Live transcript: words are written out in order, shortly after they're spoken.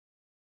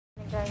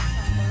Guys,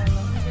 ang bulalo.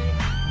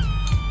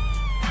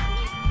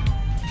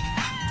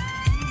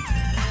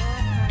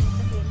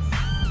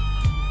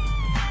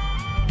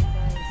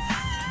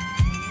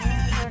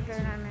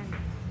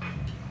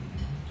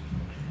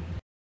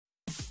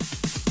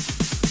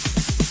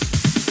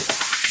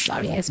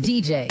 Sorry, it's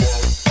DJ.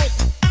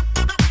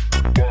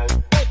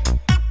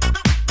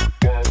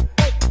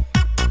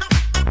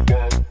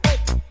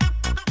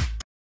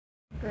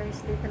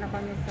 Guys, dito na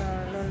kami sa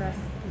Lola'S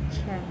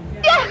Kitchen.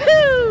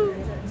 Yahoo!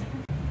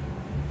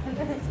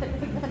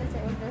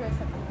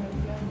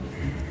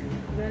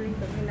 Galing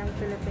kami ng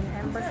Philippine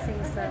Embassy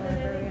sa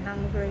very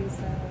hungry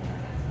sa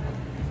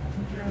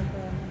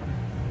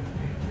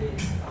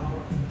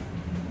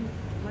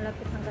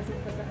malapit lang kasi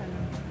ito sa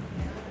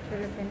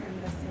Philippine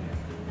Embassy.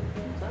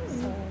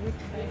 So, which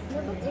is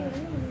what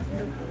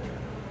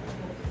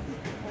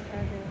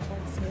are the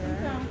foods here?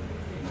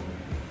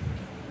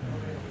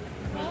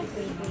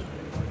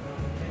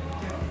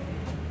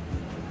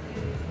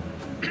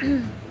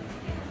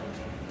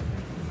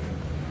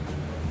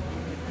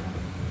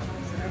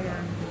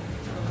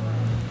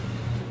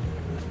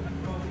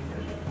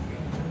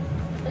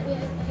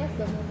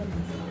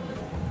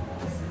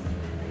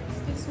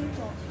 Excuse me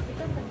po.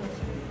 Ito ba ba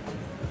siya?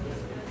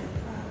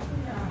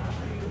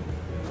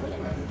 Wala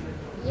na.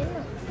 Yan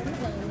lang. Ano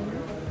lang yun?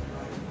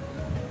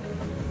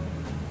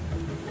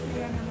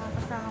 Ayan yung mga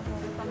kasama ko.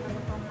 Lutong na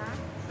lutong na.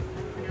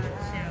 Ready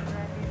na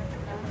sila.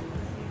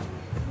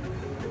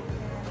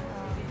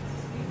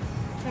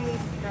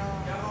 Taste the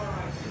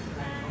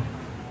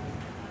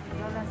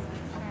Lola'S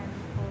Kitchen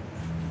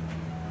foods.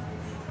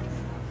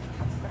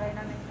 Try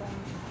namin kung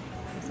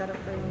masarap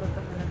ko yung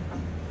lutong na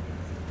lutong.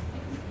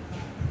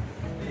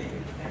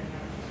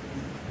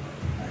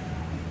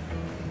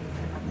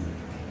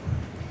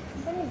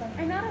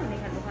 Ay, naroon na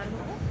yung halo-halo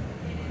ko.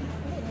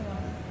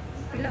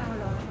 Pila ang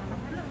halo-halo?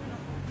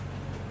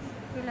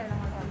 Pila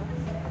ang halo-halo?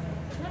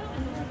 Naroon,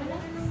 ano ba na?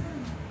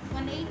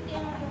 180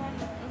 ang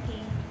halo-halo.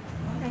 Okay.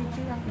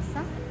 90 ang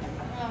isa?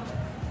 Oo.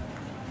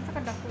 Saka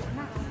dako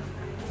na.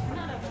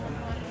 Naroon,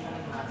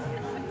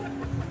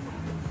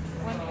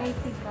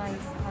 180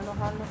 guys.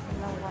 Halo-halo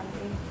sila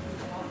 180.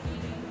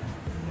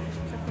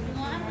 Sa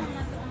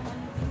Pilipinas.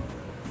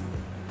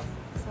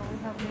 So we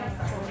have no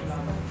choice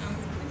guys.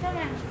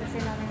 Kasi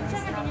namin ang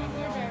snap yung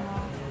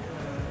halo-halo.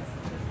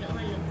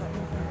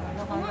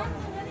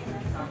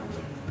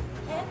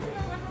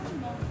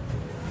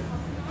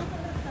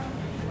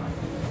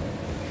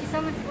 Isa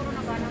man siguro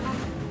na gana ma'am.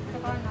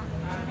 Saka na.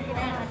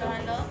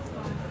 halo-halo?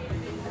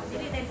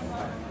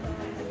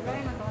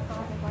 Gawin mo ito. Ito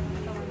ako pa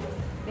dito.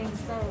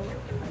 Bengso.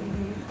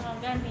 Oo,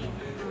 gani.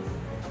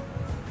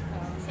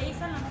 Sa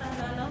isa lang sa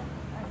halo-halo?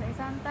 Sa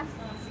isang ta.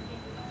 Oo, sige.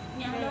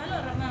 Ni halo-halo,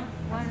 ramam.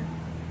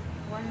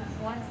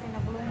 Once in a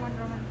blue moon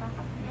raman pa.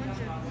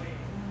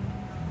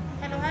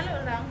 Halo-halo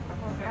lang.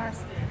 For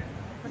past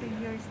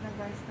 3 years na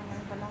guys na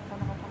ngayon pa lang ako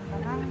nakapunta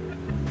ng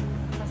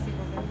kasi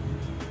ko ba.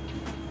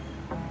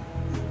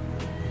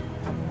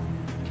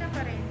 Siya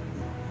pa rin.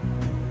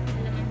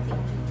 Calamansi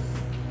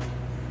juice.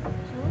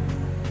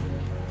 Juice?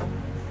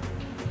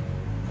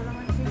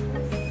 Calamansi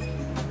juice.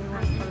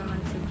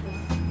 Calamansi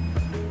juice.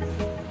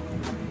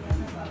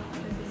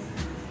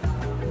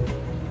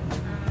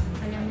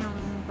 Ayan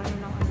yung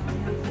kanilang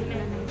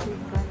yan yung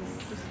food guys.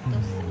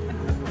 Tos.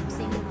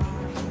 Tapsing.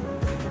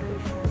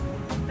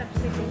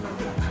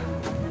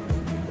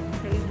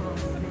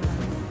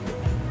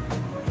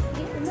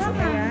 So,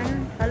 ayan.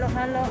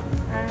 Halo-halo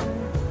ang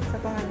sa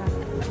pangalan.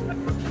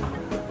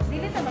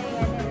 Dili ta ba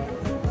yan?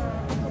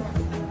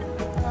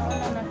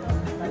 Oo, na to.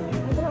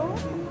 Ito,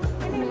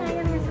 ano yung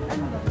ayan nga sa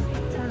ano ba?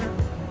 Sana.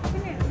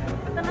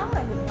 Tanaw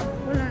ra gud.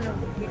 Wala na.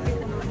 Bibit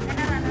ko naman.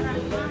 Nara.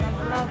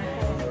 Love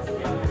ko.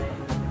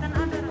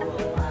 Tanaw ra.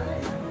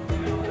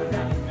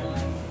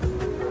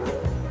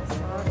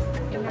 So,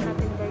 tingnan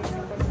natin guys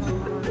yung kanilang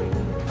mga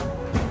menu.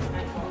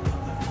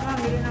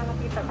 Hindi na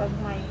makita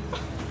gagmay.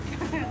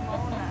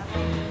 Mauna.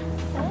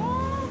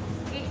 Oh,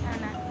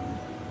 ana.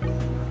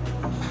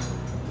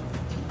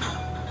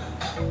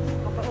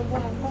 Makaubo.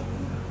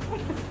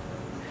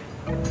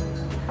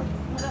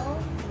 Mura oh.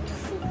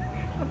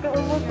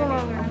 Magkaubo ko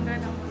lang. Ang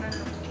ganang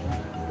bulalo.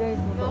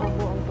 Guys,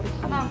 magkaubo ang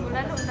presyo. Ma'am,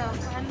 bulalo daw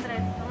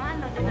 100.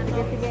 Ano din na Sige,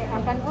 to? sige.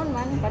 Ang kanon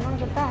man. Kanon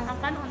kita. Ang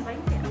kanon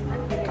 20.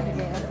 Sige,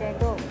 sige. Okay,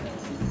 go.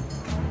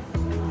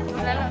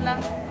 Bulalo lang.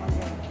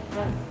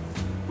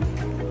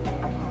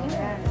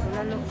 Ayan,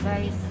 bulalo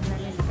guys.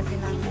 Nanis kasi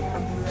namin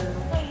ang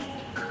bulalo.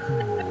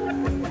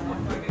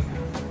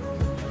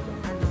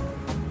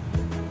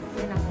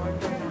 Yun ang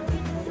order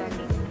namin.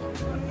 Lagi.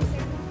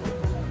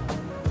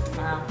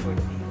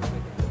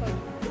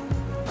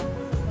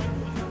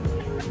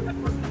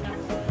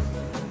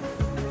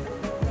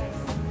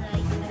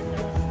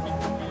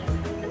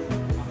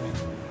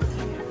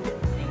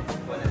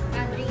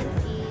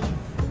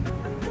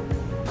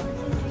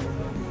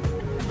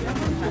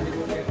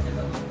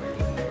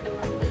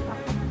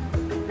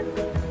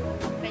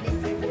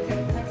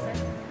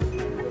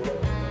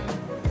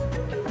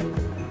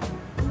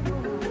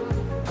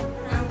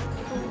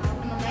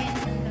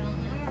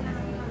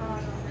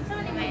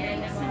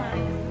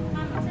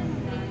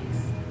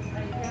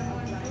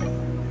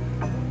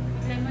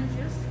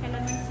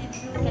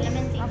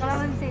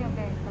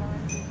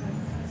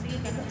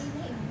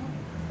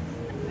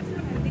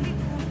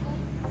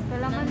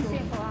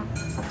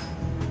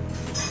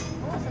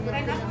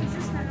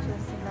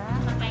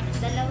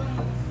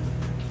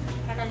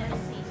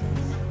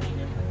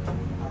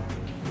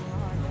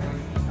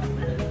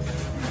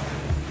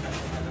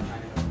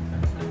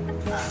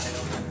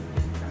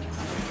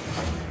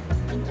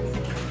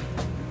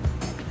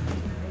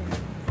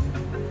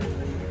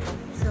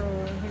 So,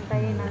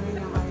 hintayin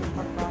namin yung aming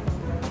pagkain,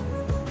 guys.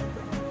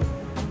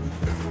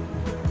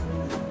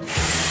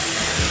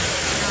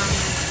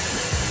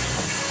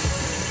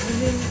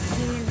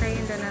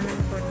 Hihintayin na namin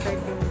for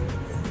 30 minutes.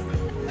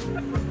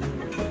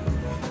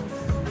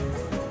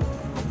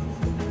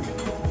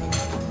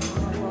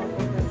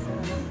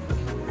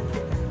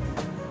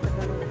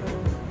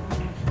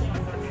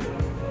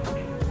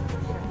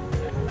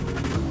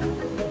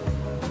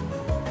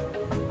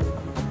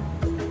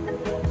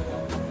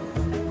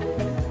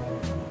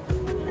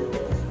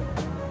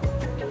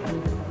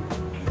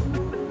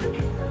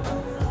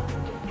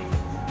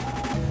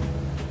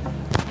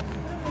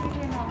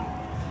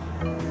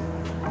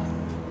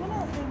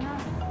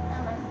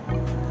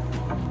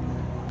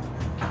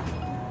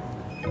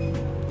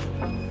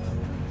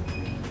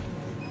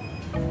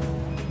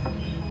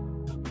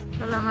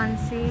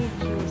 Calamansi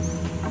juice.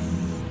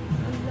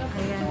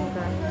 Ayan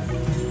guys.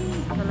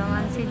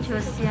 Calamansi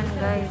juice yan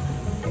guys.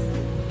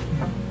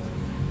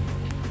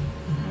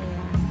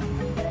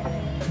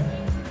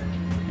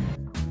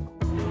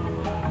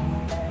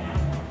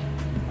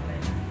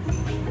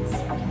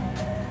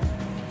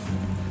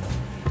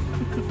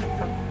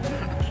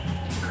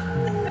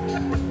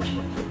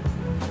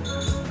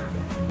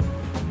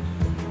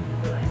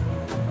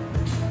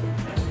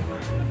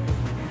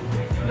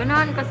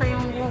 Ganahan ka sa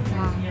yung buhok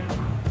mo.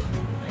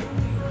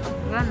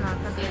 Gana.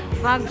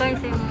 Bagay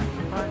sa yung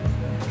spot.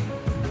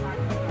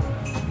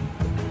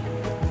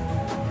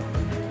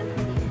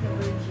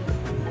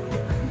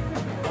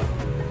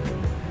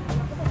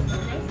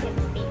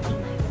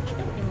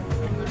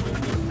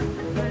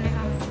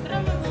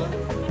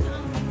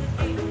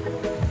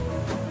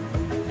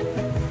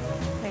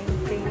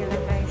 Painting nila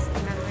guys.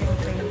 Tingnan mo yung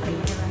painting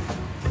nila.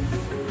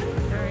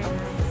 Very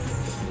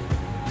nice.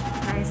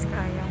 Nice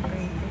kayang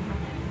painting.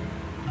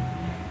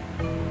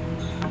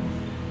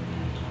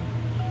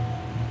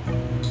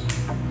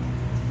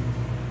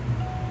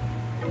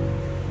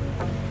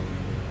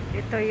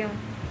 Ito yung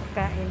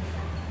pagkain.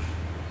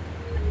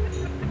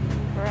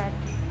 Bread.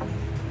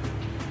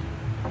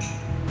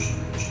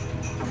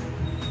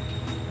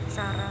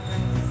 Sara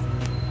rice.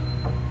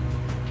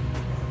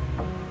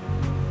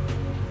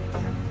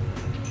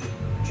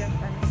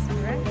 Japanese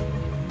bread.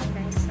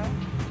 And so.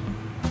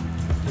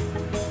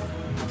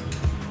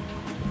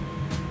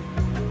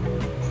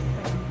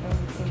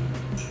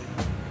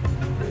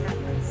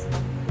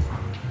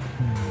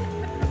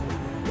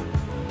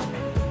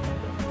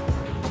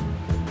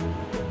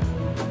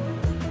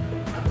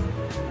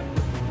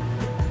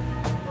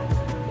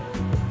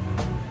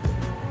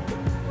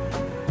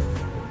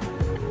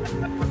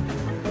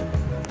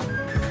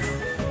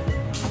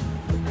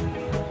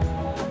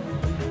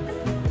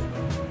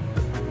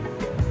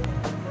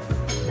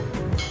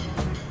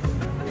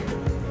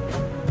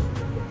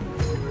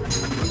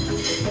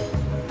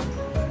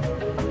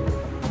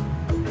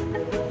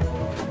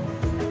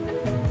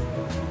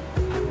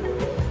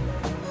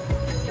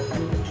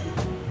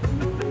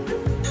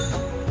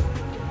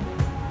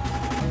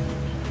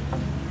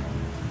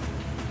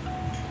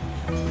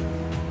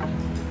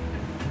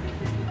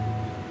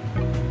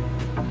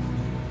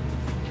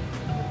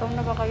 Gutom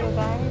na ba kayo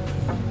guys?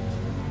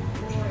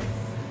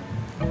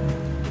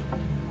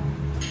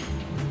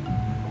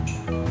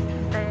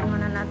 Tayo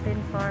muna natin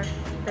for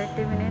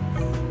 30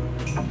 minutes.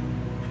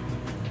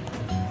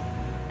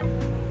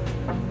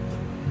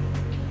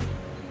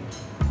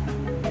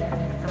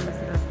 Ito na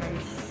sila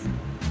guys.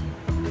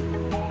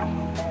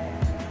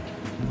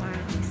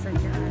 Kumain isa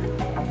dyan.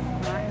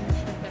 Kumain na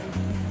siya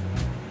guys.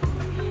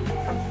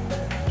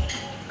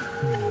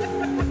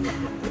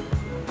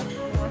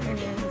 Kumain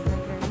na isa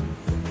guys.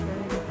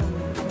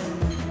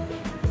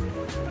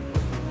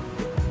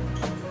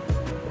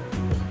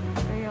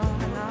 Ito yung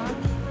ano.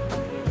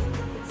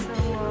 So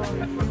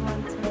if you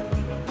want to come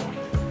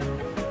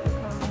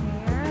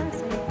here,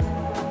 so you can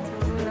go to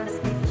Lola'S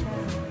Kitchen.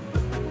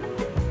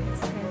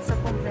 It's in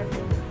Sukhumvit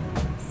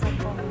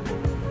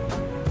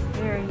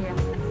area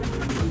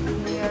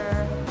near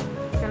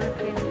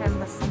Philippine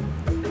Embassy.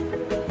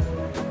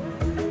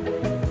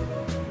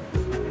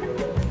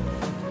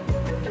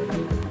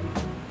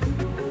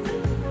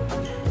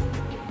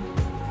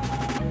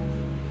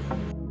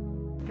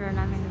 Order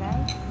namin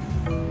guys.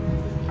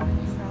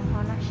 So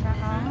wala siya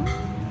ang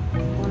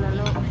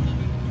bulalo.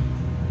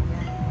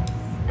 Ayan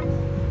guys.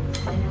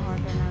 Ito yung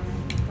order namin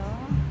ito.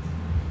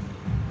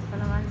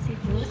 Calamansi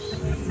juice.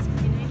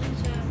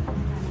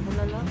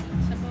 Bulalo.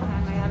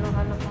 May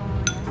halo-halo po.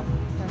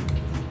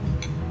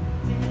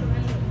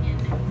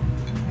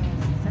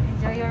 So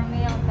enjoy your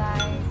meal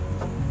guys.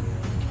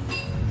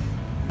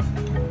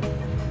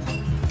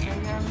 Enjoy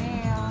your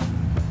meal.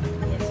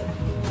 Yes, of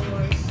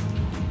course.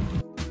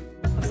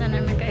 Basta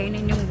namin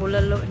kainin yung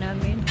bulalo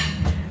namin.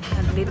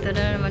 At dito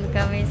na naman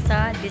kami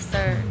sa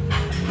dessert.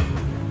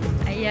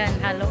 Ayan,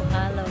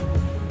 halo-halo.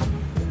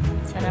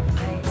 Sarap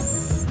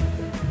guys.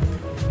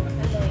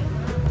 Aloy.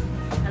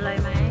 Aloy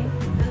may?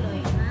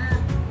 Aloy na.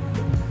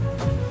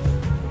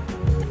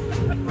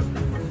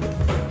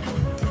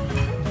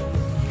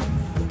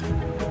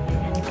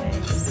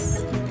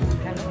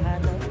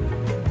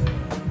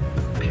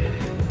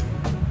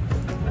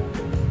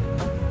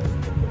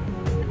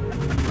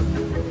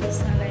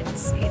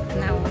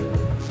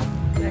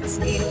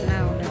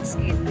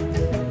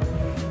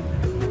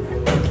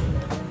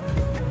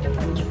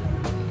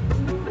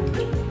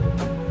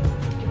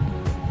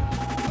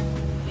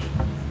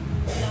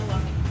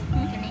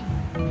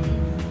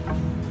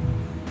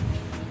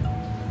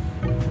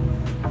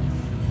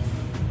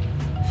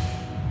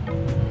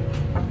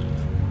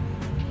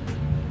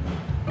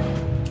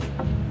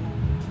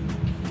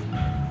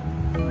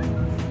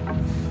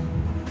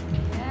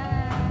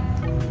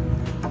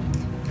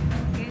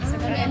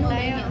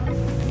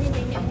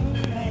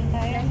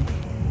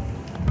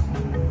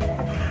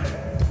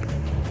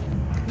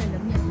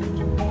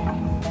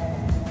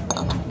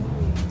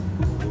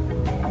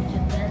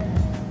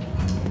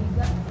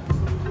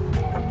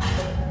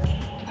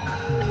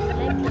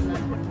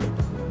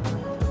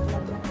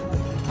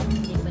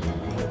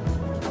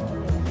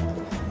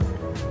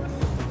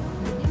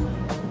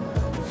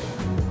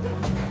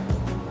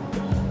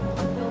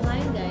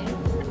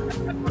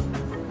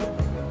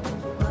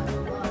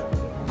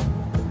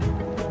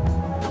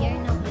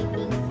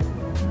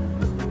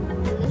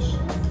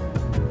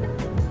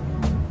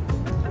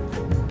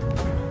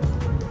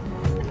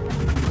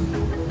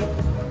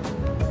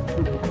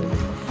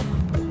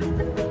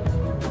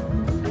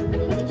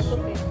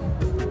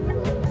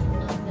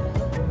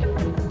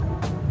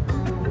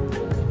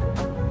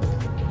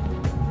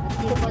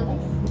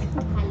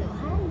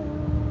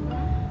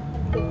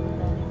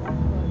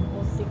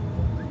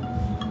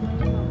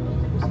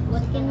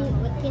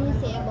 can you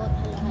say about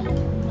halo-halo?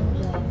 Ang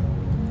love.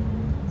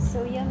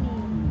 So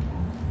yummy.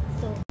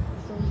 So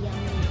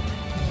yummy.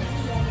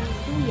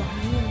 So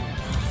yummy.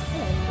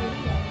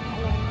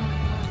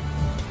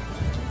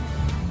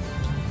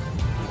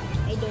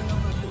 I don't know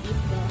how to eat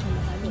the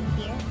halo-halo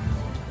here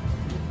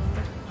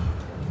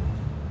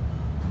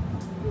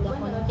because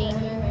the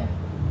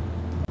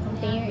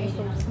container is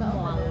so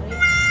small. Oh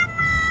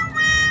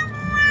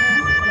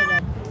my god.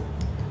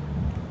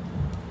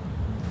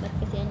 Ba't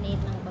kasi ang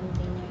liit ng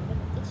container? But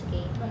it's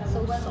okay.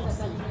 So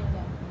saucy.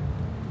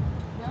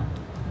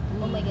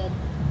 Oh my god.